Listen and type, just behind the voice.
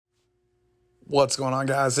What's going on,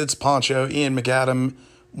 guys? It's Poncho, Ian McAdam,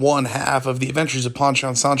 one half of the Adventures of Poncho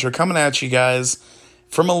and Sancho, coming at you guys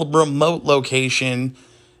from a remote location,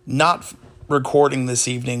 not recording this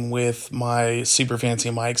evening with my super fancy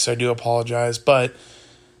mic, so I do apologize, but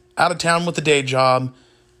out of town with the day job,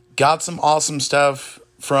 got some awesome stuff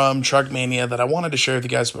from Truckmania that I wanted to share with you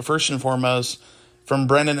guys, but first and foremost, from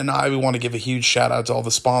Brendan and I, we want to give a huge shout out to all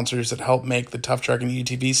the sponsors that helped make the Tough Truck and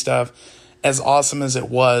UTV stuff as awesome as it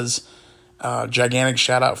was. Gigantic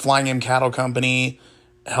shout out, Flying M Cattle Company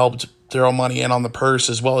helped throw money in on the purse,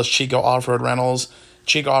 as well as Chico Off-Road Rentals.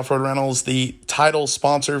 Chico Off-Road Rentals, the title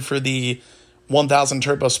sponsor for the 1000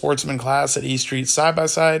 Turbo Sportsman class at East Street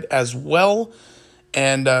Side-by-Side as well.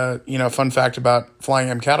 And, fun fact about Flying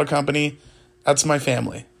M Cattle Company, that's my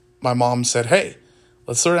family. My mom said, hey,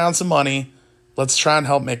 let's throw down some money. Let's try and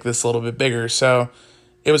help make this a little bit bigger. So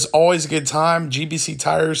it was always a good time. GBC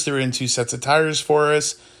Tires threw in 2 sets of tires for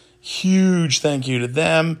us. Huge thank you to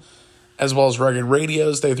them, as well as Rugged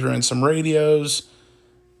Radios. They threw in some radios.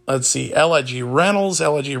 Let's see, LIG Rentals.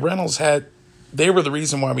 LIG Rentals they were the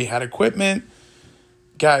reason why we had equipment.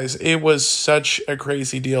 Guys, it was such a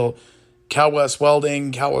crazy deal. Cal West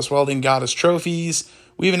Welding got us trophies.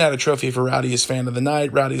 We even had a trophy for Rowdy's Fan of the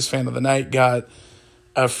Night. Rowdy's Fan of the Night got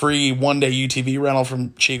a free one-day UTV rental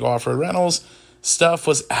from Chico Off-Road Rentals. Stuff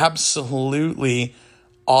was absolutely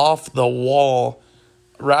off the wall.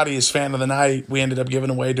 Rowdy's Fan of the Night, we ended up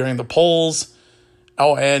giving away during the polls.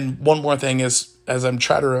 Oh, and one more thing is, as I'm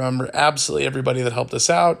trying to remember, absolutely everybody that helped us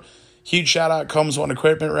out. Huge shout out, Combs One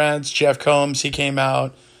Equipment Rents, Jeff Combs, he came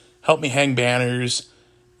out, helped me hang banners,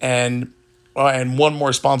 and one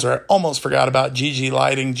more sponsor I almost forgot about, GG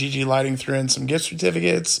Lighting. GG Lighting threw in some gift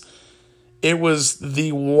certificates. It was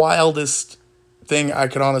the wildest thing I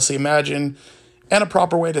could honestly imagine, and a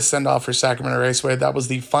proper way to send off for Sacramento Raceway. That was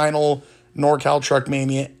the final NorCal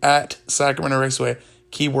Truckmania at Sacramento Raceway.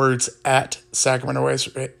 Keywords at Sacramento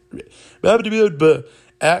Raceway.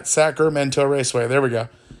 At Sacramento Raceway. There we go.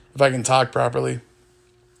 If I can talk properly.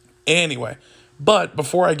 Anyway, but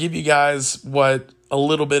before I give you guys what a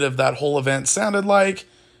little bit of that whole event sounded like,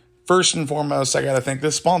 first and foremost, I got to thank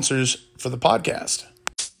the sponsors for the podcast.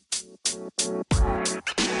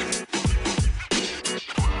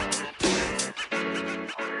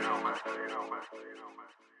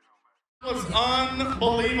 It was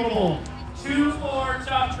unbelievable. 2 more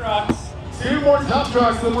tough trucks. 2 more tough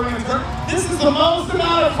trucks that we're going to turn. This is the most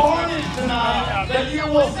amount of carnage tonight that you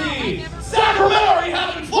will see. Sacramento, you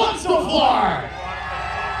haven't fun so far.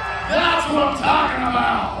 That's what I'm talking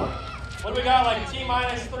about. What do we got, like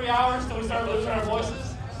T-minus 3 hours till we start losing our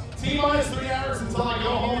voices? T-minus 3 hours until I go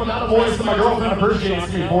home without a voice and my girlfriend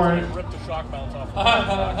appreciates me for it. Rip the shock mount off.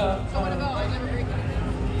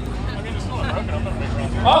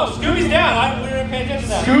 Oh, Scooby's down. We didn't pay attention to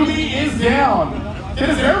that. Scooby is down. Get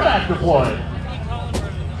his airbag deployed.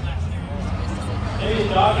 Maybe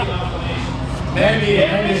a doggy combination. Maybe.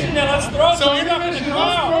 Let's throw So intermission,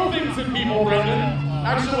 let's throw things at people, Brendan.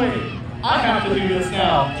 Actually, I have to do this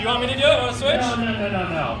now. Do you want me to do it? Want to switch?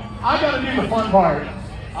 No. I gotta do the fun part.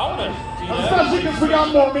 I want to do that. Especially because we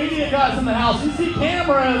got more media guys in the house. You see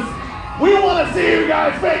cameras. We want to see you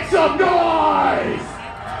guys make some noise.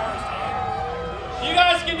 You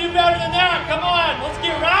guys can do better than that. Come on, let's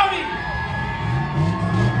get rowdy.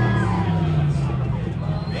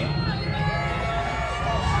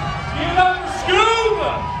 Give it up for Scoob.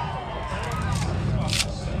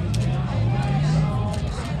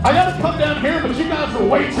 I gotta come down here, but you guys are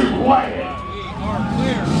way too quiet. We are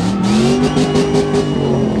clear.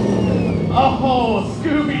 Oh,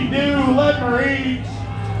 Scooby-Doo, let me reach.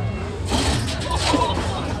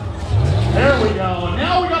 There we go. And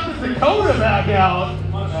now we got the Dakota back out.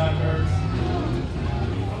 My back hurts.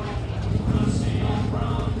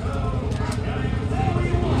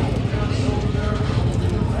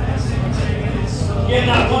 Getting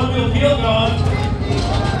that one-wheel feel going.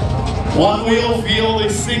 One-wheel field, a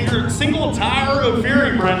single tire of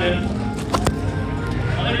fury, Brendan.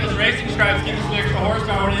 I think those racing stripes give us some extra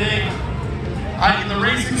horsepower. What do you think? The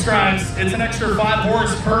racing stripes, it's an extra 5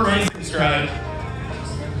 horse per racing stripe.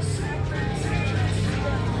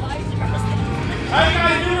 How you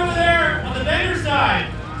guys doing over there on the vendor side?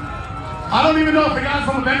 I don't even know if the guys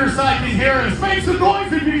on the vendor side can hear us. Make some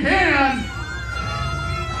noise if you can.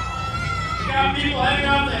 We got people hanging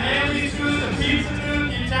out the Haley's food, the pizza food,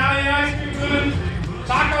 the Italian ice cream food,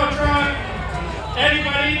 taco truck.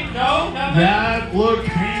 Anybody? No? Nothing? That looked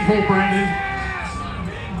painful, Brendan.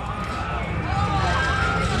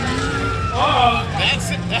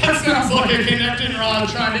 That sounds like a connecting rod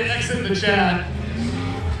trying to exit the chat.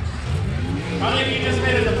 I think you just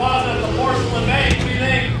made a deposit at the porcelain bank. What do you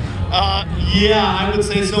think? Yeah, I would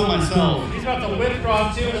say so myself. He's about to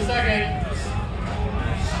withdraw too in a second.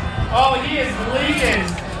 Oh, he is leaking.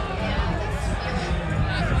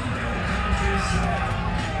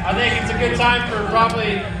 I think it's a good time for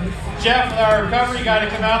probably Jeff, our recovery guy,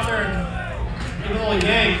 to come out there and give a little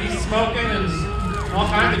yank. He's smoking and all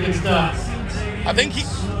kinds of good stuff. I think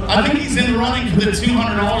he's in the running for the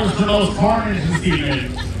 $200 for most carnage this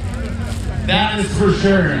evening. That is for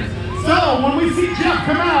sure. So when we see Jeff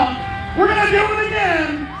come out, we're gonna do it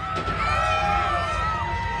again.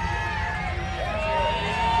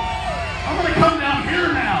 I'm gonna come down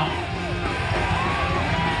here now.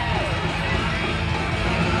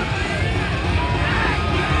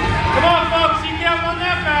 Come on, folks, you can't run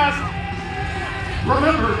that fast.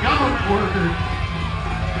 Remember, government worker.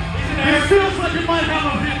 It feels like it might have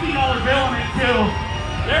a $50 bill in it too.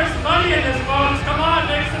 There's money in this, folks. Come on,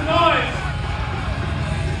 make some noise.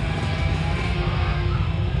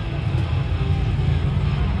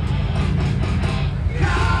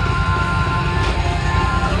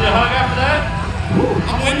 Need a hug after that?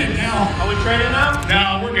 I'm winded now. Are we trading now?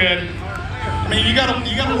 No, we're good. I mean, you gotta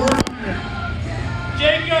work on it.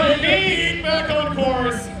 Jacob Pete back on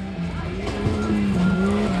course.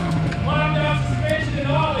 Locked out suspension and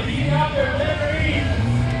all, but he's out there living.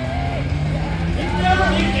 He's never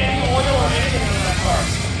leaked any oil or anything in that car.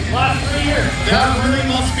 Last 3 years. That really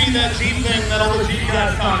must be that Jeep thing that all the Jeep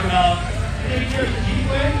guys talk about. 3 years the Jeep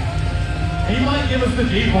way. He might give us the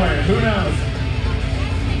Jeep wave, who knows?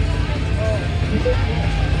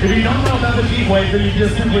 If you don't know about the Jeep wave, then you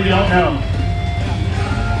just simply don't know.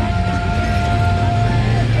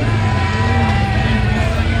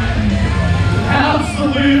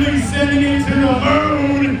 Absolutely sending it to the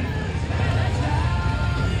moon.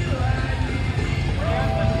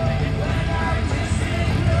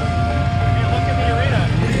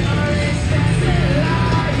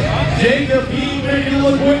 Jacob Pete making it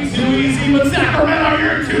look way too easy, but Sacramento,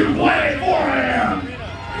 you're too way for him.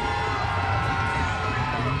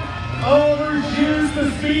 Overshoots the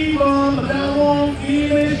speed bump, but that won't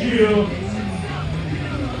even issue.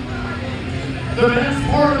 The best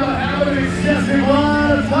part about having an excessive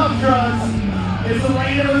line of tough trucks is the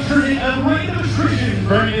rate of attrition,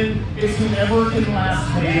 Brendan, is whoever can last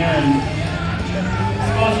to the end.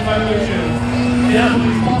 Sponsored by Blue Chew.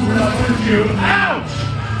 Definitely sponsored by Blue Chew. Ouch!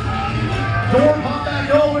 Door pop back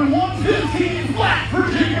open, 115 flat for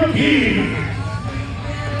Jacob Pete.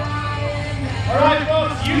 All right,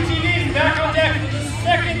 folks, UTV's back on deck for the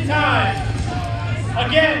second time.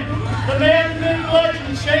 Again, the man, the myth,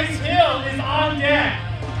 legend, Chase Hill is on deck.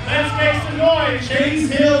 Let's make some noise. Chase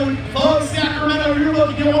Hill, folks, Sacramento, you're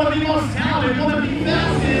looking at one of the most talented, one of the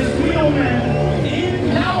fastest wheelmen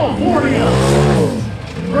in California.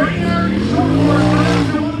 Right now, you short course for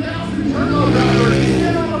after 1,000 turbo drivers. He's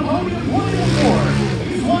been on the podium 24.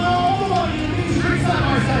 He's won all the money in these street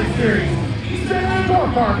side-by-side series. He's been in a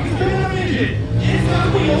go-kart. He's been in a midget. It's got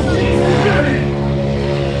wheels. Chase is good.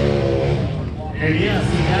 And yes,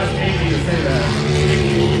 he has paid me to say that.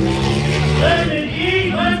 Let it eat.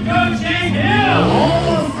 Let's go, Chase Hill.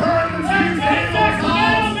 Almost turned the Let's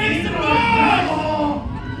Sacramento, make some noise.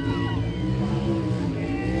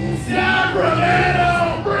 Sacramento,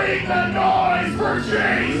 bring the noise for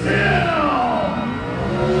Chase Hill.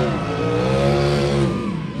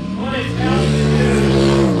 What is happening?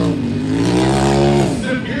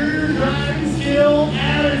 Superior driving skill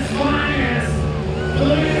at its finest.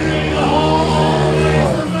 Delivering the home,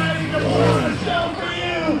 providing the more of the show for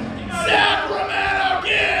you. Sacramento,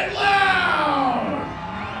 get loud!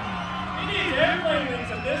 He needs airplane wings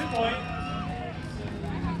at this point.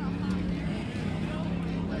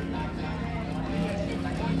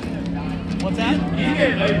 What's that? He's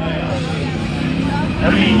getting late now. I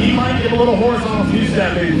mean, he might get a little horizontal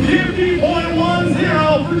two-stepping.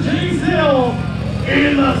 50.10 for Chase Hill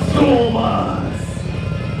in the school bus.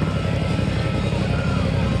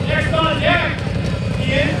 Next on deck.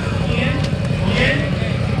 Ian.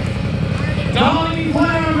 Donnie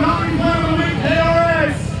Clown with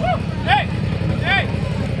KRS. Hey.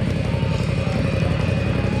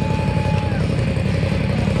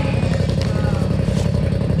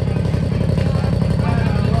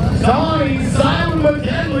 Donnie silent but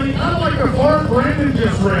deadly, unlike the fart Brandon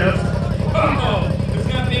just ripped. Oh, who's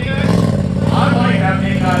got pink eyes? I might have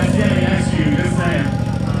pink eyes standing next to you, just saying.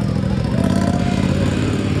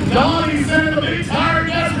 Donnie sending the big tire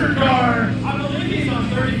Nestor car. I believe he's on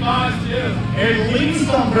 35 too. At least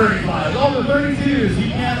on 35. All the 32s. You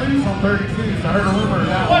can't lose on 32s. I heard a rumor of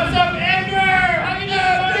that. What's up, Edgar? How you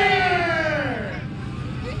doing,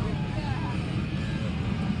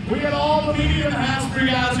 buddy? We got all the media in the house for you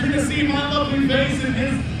guys. You're going to see my lovely face and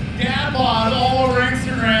his dad bod all over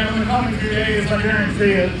Instagram in the coming few days, I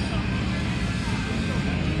guarantee it.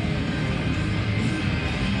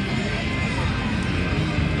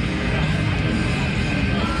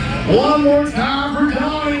 One more time for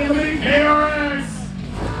Donnie in the big KRX.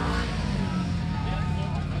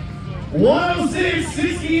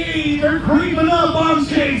 106.68, they're creeping up on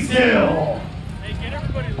Chase Hill. Hey, get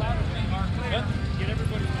everybody louder, Mark. Get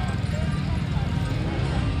everybody louder.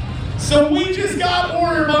 So we just got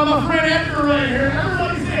ordered by my friend Edgar right here.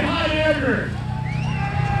 Everybody say hi to Edgar.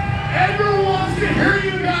 Edgar wants to hear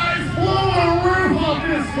you guys blow the roof off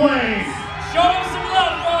this place. Show him some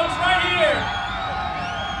love, folks, right here.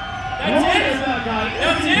 That's it.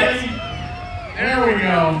 That's it. There we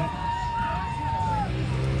go.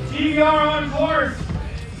 TVR on course.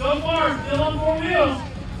 So far, still on 4 wheels.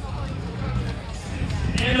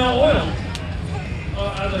 And no oil.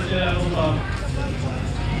 Oh, as I said, that was off.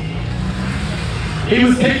 He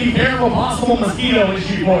was taking care of a possible mosquito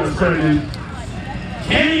issue for us, Brendan.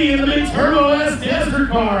 Kenny in the big Turbo S Desert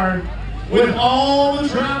car with all the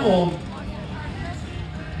travel.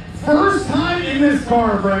 First time in this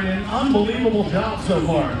car, Brendan. Unbelievable job so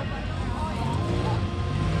far.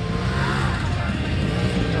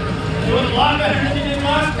 Doing a lot better than he did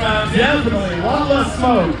last round. Definitely, a lot less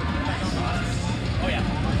smoke. Oh, yeah.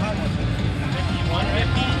 51,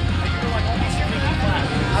 50. You were like almost 50 flat.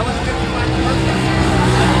 I was 55 first time.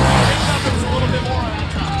 It was a little bit more on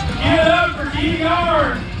top. Give it up for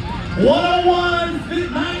TVR.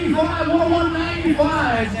 101.95,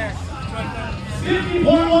 101.95.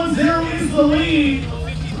 50.10 is the lead.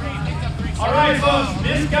 All right, folks.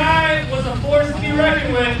 This guy was a force to be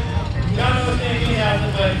reckoned with. Y'all know what he has,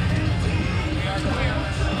 but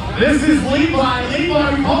this is Levi.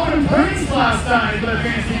 Levi, we called him Prince last night for the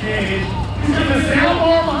fancy cage. He's got the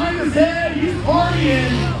soundbar behind his head. He's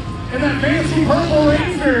partying in that fancy purple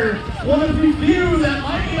Racer. One of the few that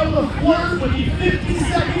might be able to flirt with the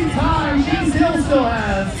 50-second time Chase Hill still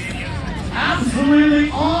has. Absolutely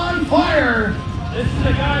on fire. this is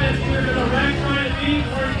the guy that's either going to wreck trying to beat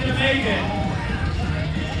or he's going to make it.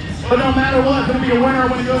 But no matter what, going to be a winner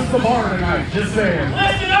when he goes to the bar tonight. Just saying.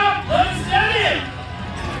 Listen up. Let's set it.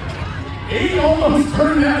 He almost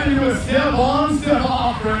turned that into a step on, step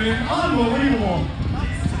off, Brendan. Unbelievable.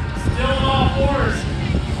 Still on all fours.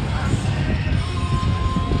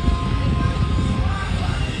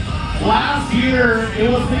 Last year, it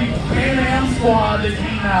was the Pan Am squad that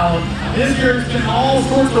came out. This year, it's been all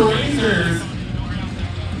sorts of racers.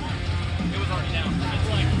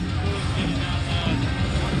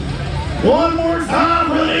 One more time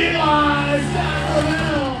for Levi.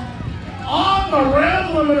 Sacramento on the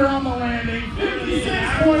rev limiter on the landing.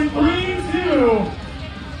 56.32.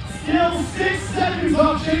 Still 6 seconds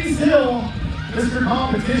off Chase Hill. Mr.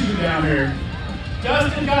 Competition down here.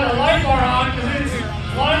 Justin got a light bar on because it's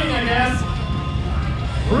flying, I guess.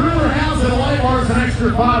 Rumor has it a light bar is an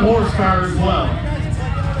extra 5 horsepower as well.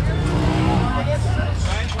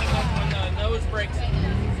 When the nose breaks.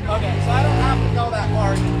 Okay, so I don't have to go that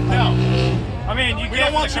far. No. I mean, you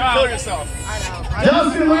don't want you to kill yourself. I know.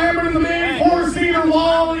 Justin Lambert in the big 4-seater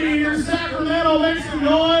wall leader. Sacramento, make some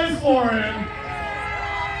noise for him.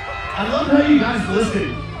 I love how you guys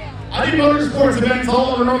listen. I do motorsports events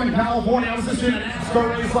all over Northern California. I was just doing an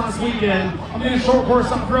NASCAR race last weekend. I'm doing a short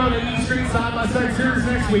course on the road at E Street side-by-side series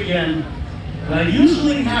next weekend. And I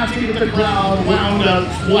usually have to get the crowd wound up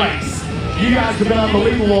twice. You guys have been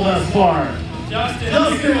unbelievable thus far.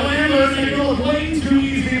 Justin Lambert made it look way too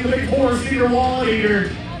easy in the big 4-seater wall eater.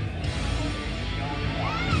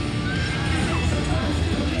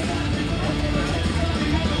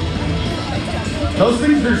 Those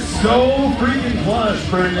things are so freaking plush,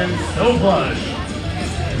 Brendan. So plush.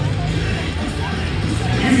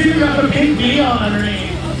 You see, we got the pink neon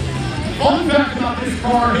underneath. Fun fact about this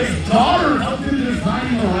car, his daughter helped him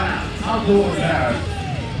design the wrap. How cool is that?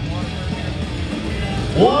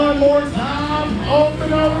 One more time,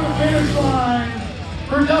 open over the finish line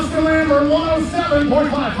for Justin Lambert,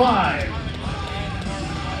 107.55.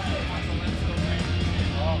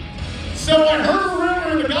 So I heard a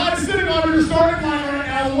rumor the guy sitting on your starting line right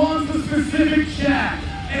now wants a specific chat.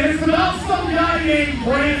 And it's about some guy named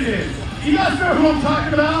Brandon. You guys know who I'm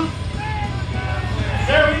talking about?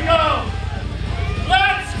 There we go.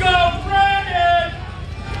 Let's go, Brandon!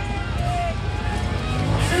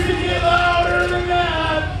 Should you get louder than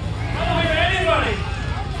that? I don't hear anybody.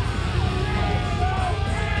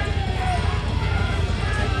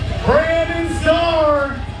 Brandon Starr.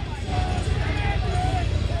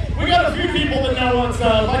 We got a few people that know what's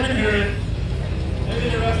up. I can hear it. Maybe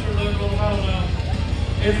the rest are local. I don't know.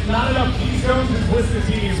 It's not enough keystones and twisted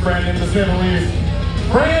tees, Brandon, to say the least.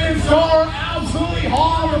 Brandon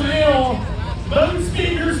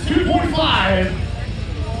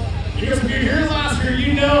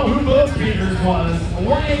know who both speakers was. A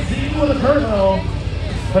 118 with a turbo,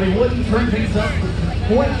 but he wouldn't turn things up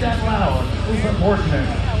quite that loud. It was unfortunate.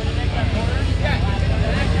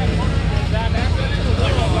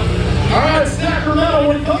 All right, Sacramento,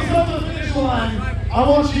 when it comes up to the finish line, I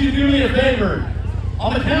want you to do me a favor.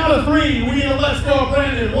 On the count of 3, we need to let's go,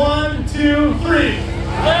 Brandon. 1, 2, 3.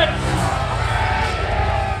 Let's.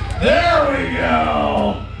 There we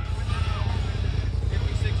go.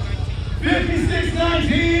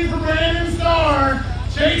 56-19 for Brandon Starr.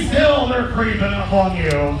 Chase Hill, they're creeping up on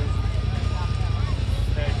you.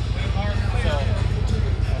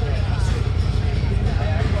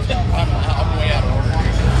 I'm way out of order.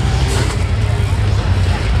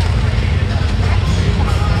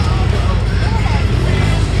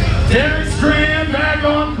 Derek Strand back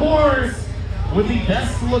on course with the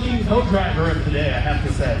best looking co-driver of today, I have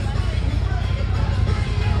to say.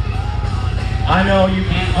 I know you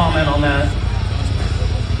can't comment on that.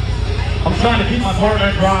 I'm trying to keep my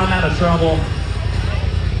partner Brian out of trouble.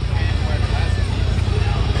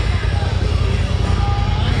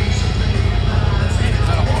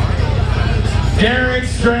 Derek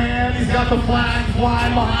Strand, he's got the flag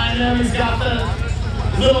flying behind him. He's got the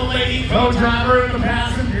little lady co-driver in the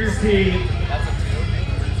passenger seat.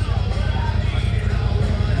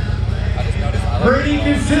 Pretty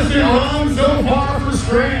consistent run so far for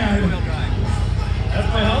Strand. That's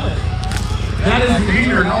my helmet. That is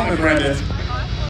your helmet, Brendan.